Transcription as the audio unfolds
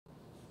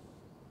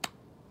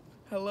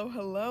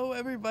Hello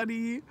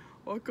everybody.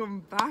 Welcome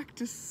back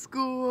to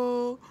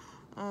school.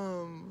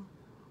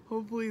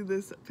 Hopefully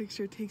this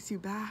picture takes you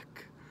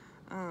back.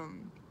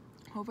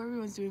 Hope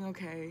everyone's doing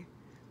okay.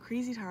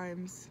 Crazy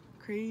times.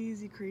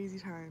 Crazy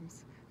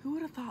times. Who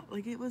would have thought?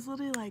 Like, it was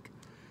literally like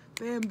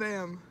bam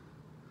bam.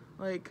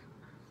 Like,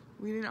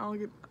 we didn't all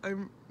get,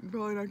 I'm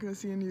probably not gonna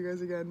see any of you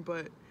guys again,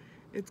 but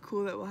it's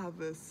cool that we'll have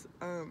this.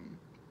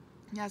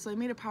 Yeah, so I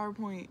made a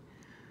PowerPoint.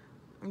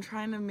 I'm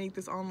trying to make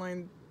this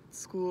online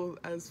school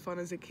as fun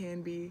as it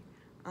can be.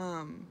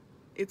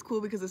 It's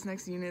cool because this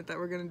next unit that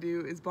we're gonna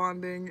do is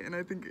bonding, and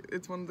I think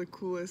it's one of the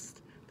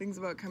coolest things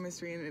about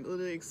chemistry, and it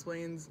literally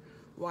explains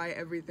why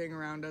everything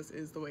around us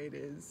is the way it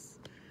is.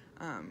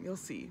 You'll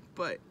see,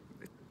 but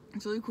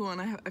it's really cool,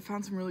 and I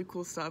found some really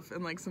cool stuff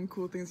and like some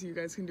cool things you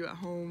guys can do at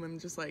home, and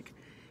just like,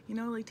 you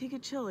know, like take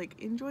it chill,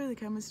 like enjoy the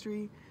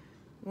chemistry,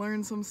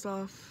 learn some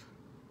stuff,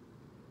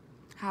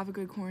 have a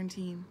good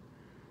quarantine.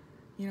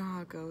 You know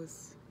how it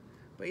goes.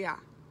 But yeah,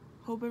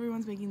 hope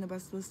everyone's making the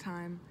best of this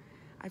time.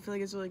 I feel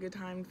like it's a really good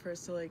time for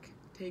us to like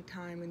take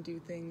time and do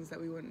things that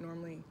we wouldn't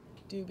normally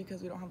do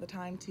because we don't have the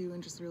time to,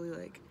 and just really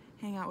like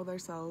hang out with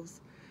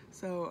ourselves.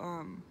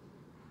 So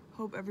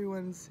hope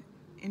everyone's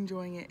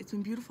enjoying it. It's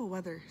been beautiful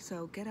weather,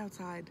 so get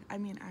outside. I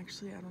mean,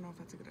 actually, I don't know if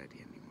that's a good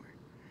idea anymore.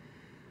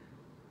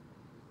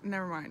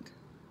 Never mind.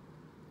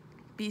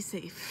 Be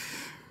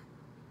safe.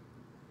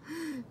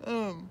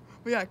 But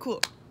yeah,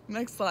 cool.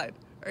 Next slide.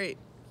 All right.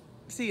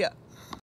 See ya.